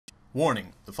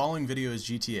Warning, the following video is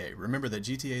GTA. Remember that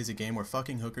GTA is a game where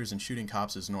fucking hookers and shooting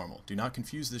cops is normal. Do not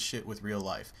confuse this shit with real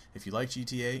life. If you like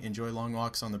GTA, enjoy long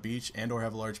walks on the beach, and or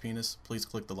have a large penis, please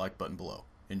click the like button below.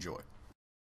 Enjoy.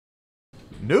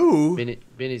 New?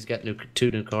 Benny's got two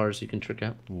new cars you can trick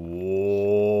out.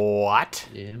 What?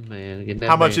 Yeah, man. Get that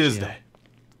How much Banshee is out.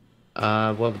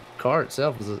 that? Well, the car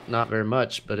itself was not very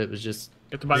much, but it was just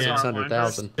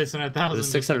 600,000. 600,000. It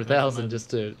was 600,000 just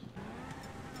to.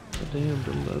 Damn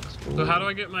deluxe. So how do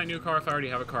I get my new car if I already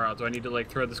have a car out? Do I need to like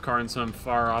throw this car in some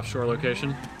far offshore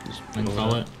location?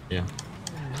 Install it? Yeah.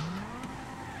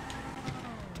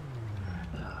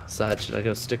 Side, should I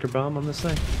go sticker bomb on this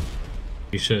thing?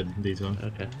 You should, these ones.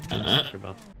 Okay. Sticker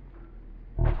bomb.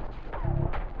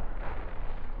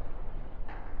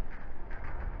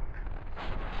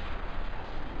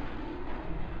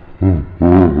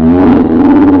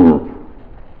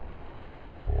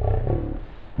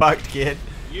 Fuck, kid.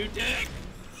 You dick!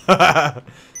 Alright.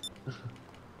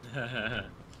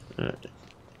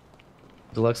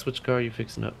 Deluxe, which car are you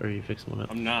fixing up? Or are you fixing one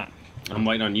up? I'm not. I'm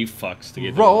waiting on you fucks to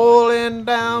get Rolling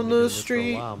down You've been doing the this for a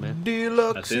street, while, man.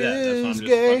 Deluxe That's it. That's why I'm is just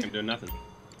gay. fucking doing nothing.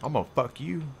 I'm gonna fuck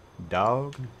you,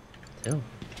 dog. Tell.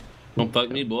 Don't fuck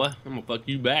me, boy. I'm gonna fuck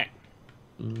you back.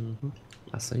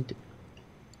 I seen it.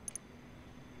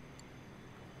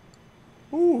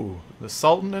 Ooh, the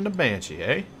Sultan and the Banshee,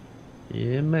 eh?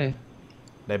 Yeah, man.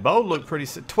 They both look pretty.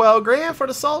 12 grand for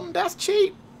the Sultan? That's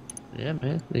cheap, Yeah,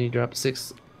 man. Then you drop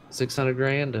 600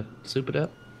 grand to soup it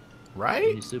up.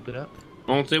 right? You soup it up.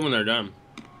 I won't say when they're done.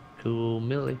 Cool,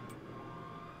 Millie.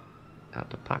 Out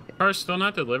the pocket. Car's still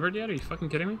not delivered yet? Are you fucking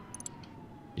kidding me?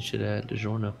 You should add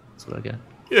DiGiorno. That's what I got.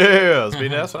 Yeah, see,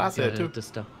 that's what I said too. This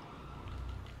stuff.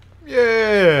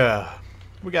 Yeah,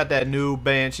 we got that new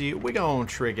Banshee. We gonna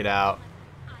trick it out.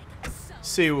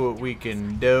 See what we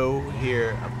can do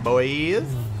here, boys.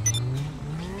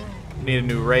 Need a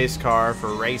new race car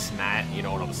for race night. You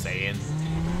know what I'm saying?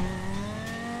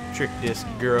 Trick this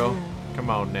girl.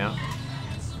 Come on now.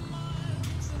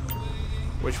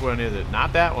 Which one is it?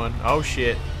 Not that one. Oh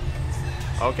shit.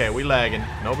 Okay, we lagging.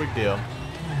 No big deal.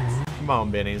 Come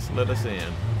on, Bennies. Let us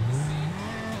in.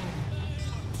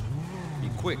 Be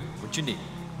quick. What you need?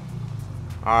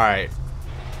 Alright.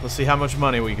 Let's see how much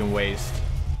money we can waste.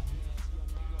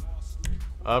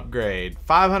 Upgrade.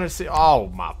 500 Oh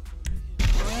my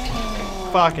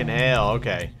fucking hell.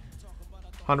 Okay.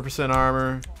 100%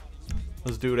 armor.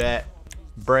 Let's do that.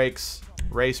 Brakes.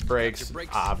 Race brakes.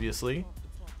 Obviously.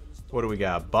 What do we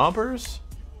got? Bumpers?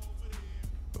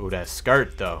 Ooh, that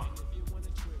skirt though.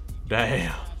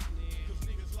 Damn.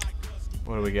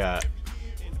 What do we got?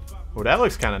 Ooh, that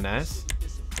looks kind of nice.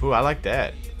 Ooh, I like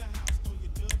that.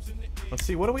 Let's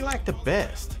see. What do we like the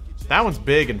best? That one's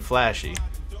big and flashy.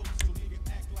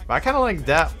 But I kind of like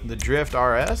that, the Drift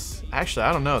RS. Actually,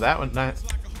 I don't know. That one, not.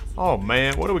 Oh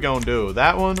man, what are we gonna do?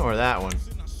 That one or that one?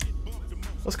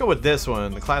 Let's go with this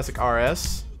one, the classic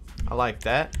RS. I like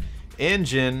that.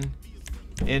 Engine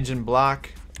block.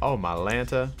 Oh my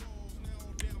Lanta.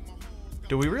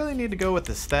 Do we really need to go with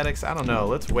aesthetics? I don't know.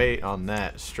 Let's wait on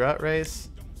that. Strut brace.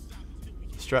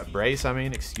 I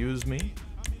mean, excuse me.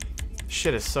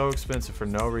 Shit is so expensive for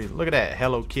no reason. Look at that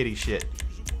Hello Kitty shit.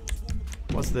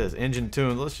 What's this? Engine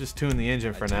tune. Let's just tune the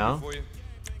engine for now.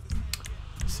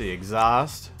 Let's see,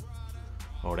 exhaust.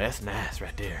 Oh, that's nice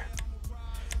right there.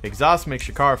 Exhaust makes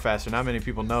your car faster. Not many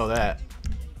people know that.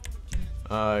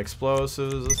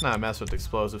 Explosives. Let's not mess with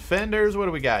explosive. Fenders. What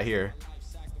do we got here?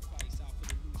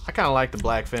 I kind of like the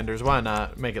black fenders. Why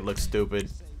not? Make it look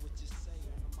stupid.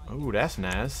 Ooh, that's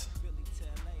nice.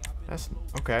 That's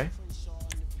okay.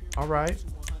 All right.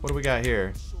 What do we got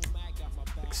here?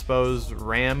 Exposed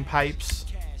ram pipes.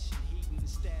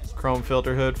 Chrome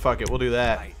filter hood. Fuck it, we'll do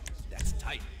that.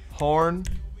 Horn.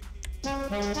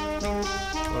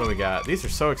 What do we got? These are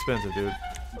so expensive, dude.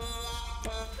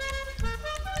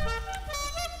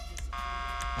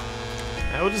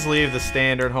 And we'll just leave the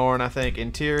standard horn, I think.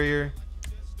 Interior.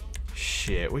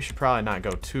 Shit, we should probably not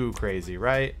go too crazy,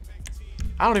 right?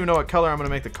 I don't even know what color I'm gonna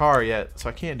make the car yet, so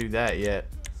I can't do that yet.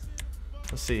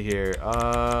 Let's see here.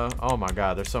 Oh my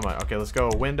god, there's so much. Okay, let's go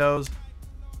windows.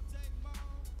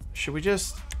 Should we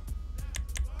just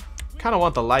kind of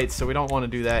want the lights, so we don't want to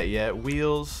do that yet.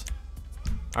 Wheels.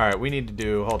 All right, we need to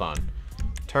do, hold on.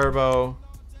 Turbo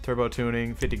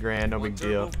tuning, 50 grand, no big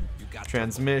deal.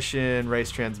 Transmission,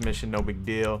 race transmission, no big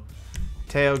deal.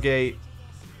 Tailgate.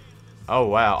 Oh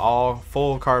wow, all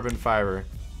full carbon fiber.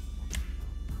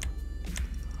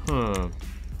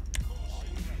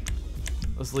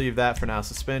 Let's leave that for now.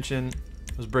 Suspension.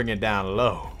 Let's bring it down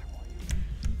low.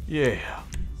 Yeah.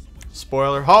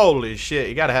 Spoiler. Holy shit.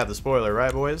 You gotta have the spoiler,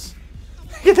 right, boys?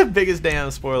 Get the biggest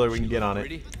damn spoiler we can get on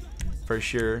it. For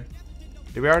sure.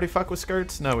 Did we already fuck with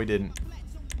skirts? No, we didn't.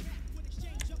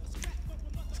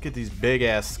 Let's get these big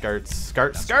ass skirts.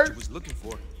 Skirt.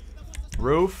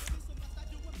 Roof.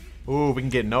 Ooh, we can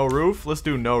get no roof. Let's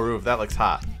do no roof. That looks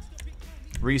hot.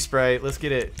 Respray. Let's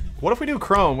get it. What if we do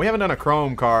chrome? We haven't done a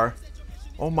chrome car.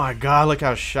 Oh my god, look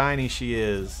how shiny she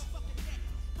is.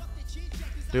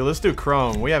 Dude, let's do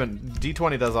chrome. We haven't...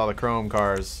 D20 does all the chrome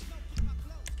cars.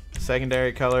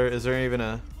 Secondary color. Is there even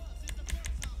a...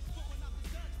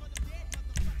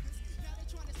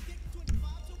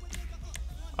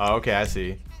 Oh, okay, I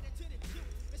see.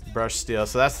 Brush steel.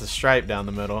 So that's the stripe down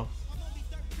the middle.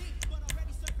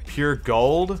 Pure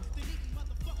gold?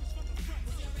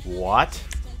 What?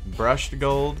 Brushed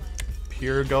gold?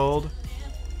 Pure gold?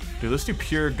 Dude, let's do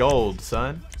pure gold,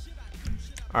 son.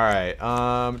 Alright,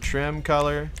 trim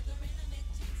color.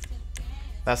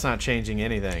 That's not changing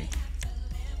anything.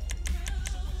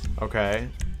 Okay.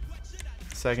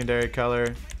 Secondary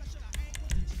color.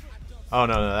 Oh,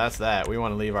 no, that's that. We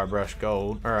want to leave our brush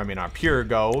gold. Or, I mean, our pure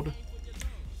gold.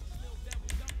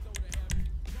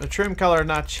 The trim color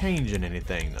not changing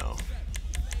anything, though.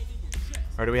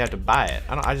 Or do we have to buy it?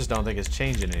 I just don't think it's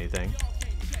changing anything.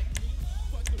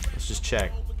 Let's just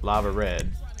check. Lava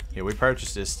red. Yeah, we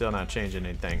purchased it. Still not changing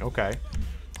anything. Okay.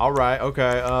 Alright,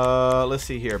 okay. Let's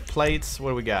see here. Plates. What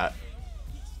do we got?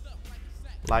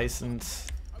 License.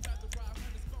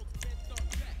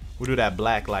 We'll do that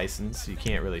black license. You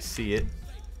can't really see it.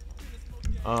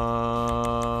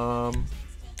 Oh,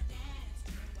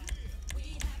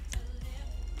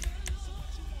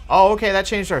 okay. That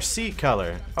changed our seat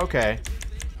color. Okay.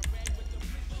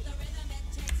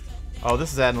 Oh,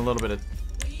 this is adding a little bit of...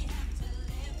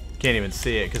 Can't even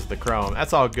see it because of the chrome.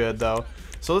 That's all good, though.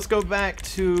 So let's go back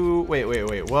to... Wait.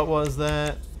 What was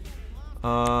that?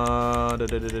 What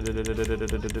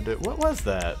was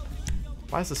that?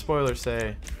 Why does the spoiler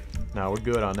say... No, we're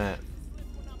good on that.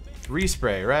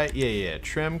 Respray, right? Yeah.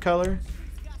 Trim color.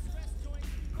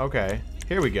 Okay.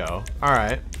 Here we go.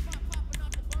 Alright.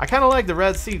 I kind of like the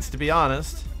red seats, to be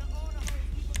honest.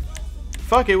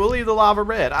 Fuck it, we'll leave the lava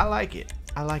red. I like it.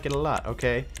 I like it a lot.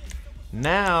 Okay.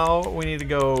 Now, we need to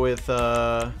go with,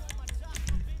 let's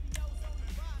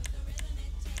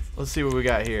see what we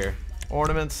got here.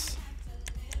 Ornaments.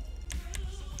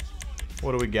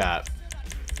 What do we got?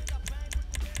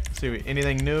 See,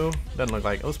 anything new? Doesn't look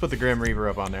like. Let's put the Grim Reaper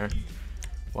up on there.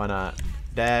 Why not?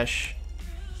 Dash.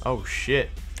 Oh shit.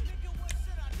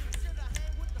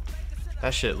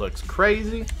 That shit looks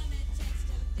crazy.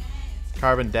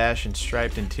 Carbon dash and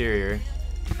striped interior.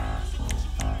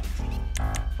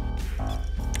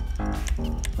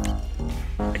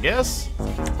 I guess. I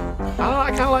don't know. I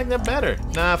kind of like that better.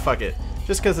 Nah, fuck it.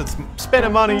 Just because it's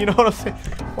spending money, you know what I'm saying?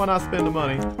 Why not spend the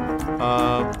money?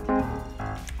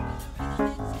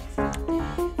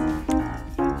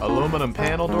 Aluminum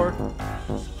panel door.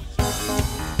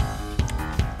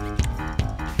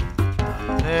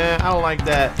 I don't like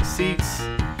that. Seats.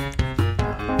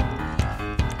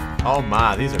 Oh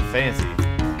my, these are fancy.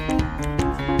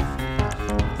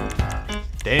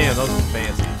 Damn, those are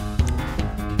fancy.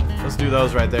 Let's do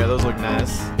those right there. Those look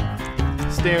nice.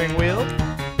 Steering wheel. Oh,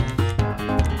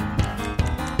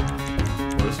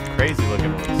 there's some crazy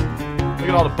looking ones. Look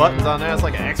at all the buttons on there. It's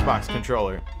like an Xbox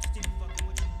controller.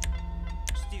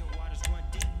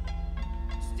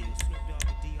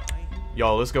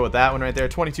 Yo, let's go with that one right there.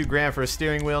 22 grand for a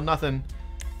steering wheel. Nothing.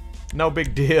 No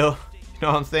big deal. You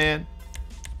know what I'm saying?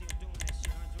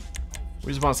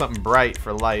 We just want something bright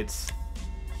for lights.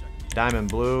 Diamond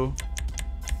blue.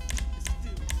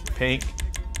 Pink.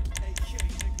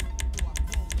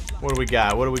 What do we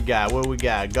got? What do we got? What do we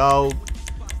got? Gold.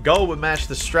 Gold would match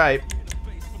the stripe.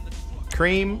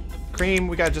 Cream. Cream.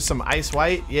 We got just some ice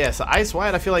white. Yeah, so ice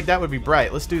white, I feel like that would be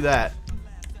bright. Let's do that.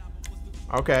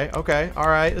 Okay, okay, all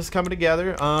right, it's coming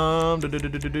together. Why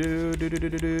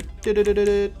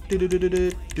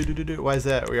is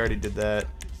that? We already did that.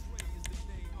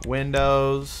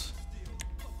 Windows.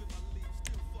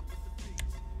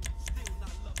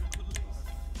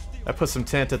 I put some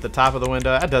tint at the top of the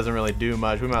window. That doesn't really do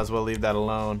much. We might as well leave that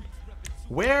alone.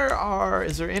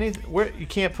 Is there any, where, you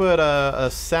can't put a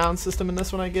sound system in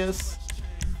this one, I guess?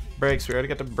 Brakes, we already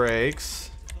got the brakes.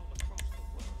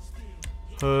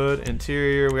 Hood,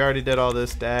 interior, we already did all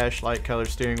this. Dash, light color,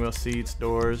 steering wheel, seats,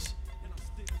 doors,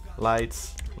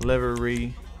 lights,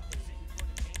 livery.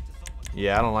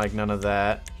 Yeah, I don't like none of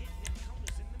that.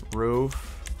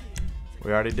 Roof,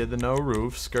 we already did the no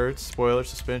roof. Skirts, spoiler,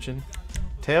 suspension.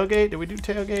 Tailgate, did we do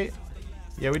tailgate?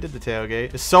 Yeah, we did the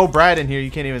tailgate. It's so bright in here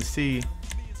you can't even see.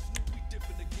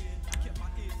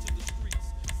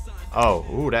 Oh,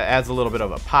 ooh, that adds a little bit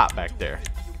of a pop back there.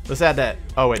 Let's add that.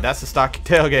 Oh, wait, that's the stock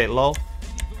tailgate, lol.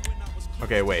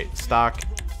 Okay, wait, stock.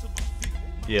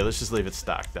 Yeah, let's just leave it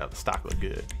stock. That stock look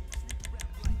good.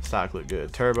 Stock look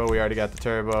good. Turbo, we already got the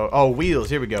turbo. Oh, wheels,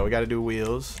 here we go. We got to do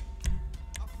wheels.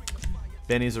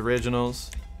 Benny's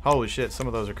Originals. Holy shit, some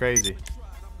of those are crazy.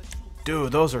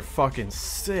 Dude, those are fucking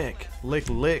sick. Lick,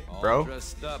 bro.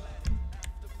 Let's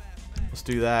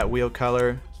do that. Wheel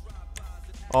color.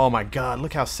 Oh my god,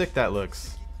 look how sick that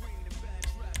looks.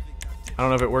 I don't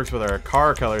know if it works with our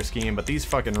car color scheme, but these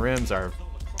fucking rims are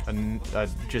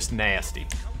just nasty.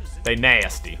 They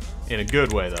nasty. In a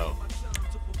good way, though.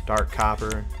 Dark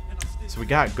copper. So we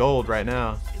got gold right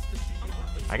now.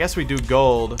 I guess we do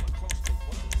gold.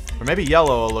 Or maybe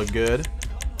yellow will look good.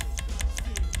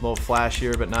 A little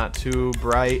flashier, but not too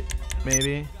bright,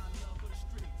 maybe.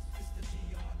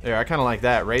 There, I kind of like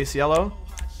that. Race yellow?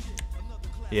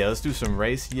 Yeah, let's do some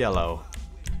race yellow.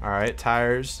 Alright,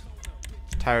 tires.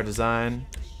 Tire design.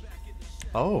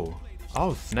 Oh.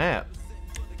 Oh, snap.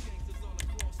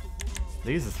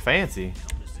 These is fancy.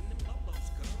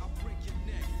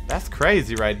 That's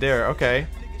crazy right there. Okay.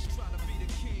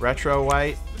 Retro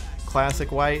white.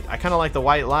 Classic white. I kind of like the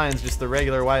white lines, just the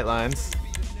regular white lines.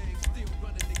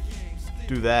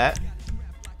 Do that.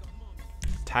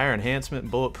 Tire enhancement,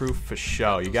 bulletproof for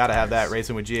show. You gotta have that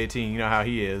racing with G18. You know how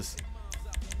he is.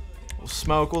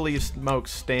 Smoke, we'll leave smoke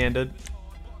standard.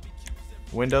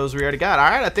 Windows we already got.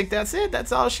 Alright, I think that's it.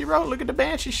 That's all she wrote. Look at the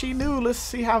Banshee she knew. Let's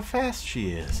see how fast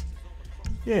she is.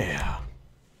 Yeah.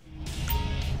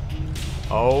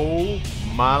 Oh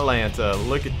my Lanta.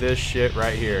 Look at this shit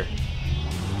right here.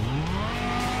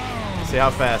 Let's see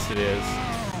how fast it is.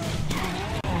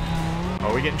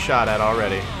 Oh, we're getting shot at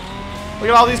already. Look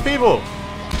at all these people.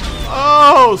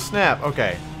 Oh, snap.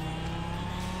 Okay.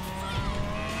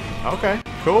 Okay,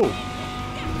 cool.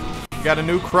 We got a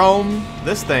new chrome.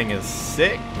 This thing is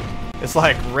sick. It's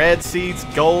like red seats,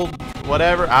 gold,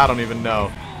 whatever. I don't even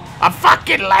know. I'm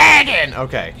fucking lagging.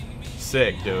 Okay.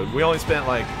 Sick, dude. We only spent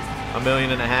like $1.5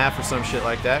 million or some shit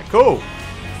like that. Cool.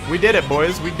 We did it,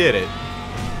 boys. We did it.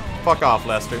 Fuck off,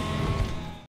 Lester.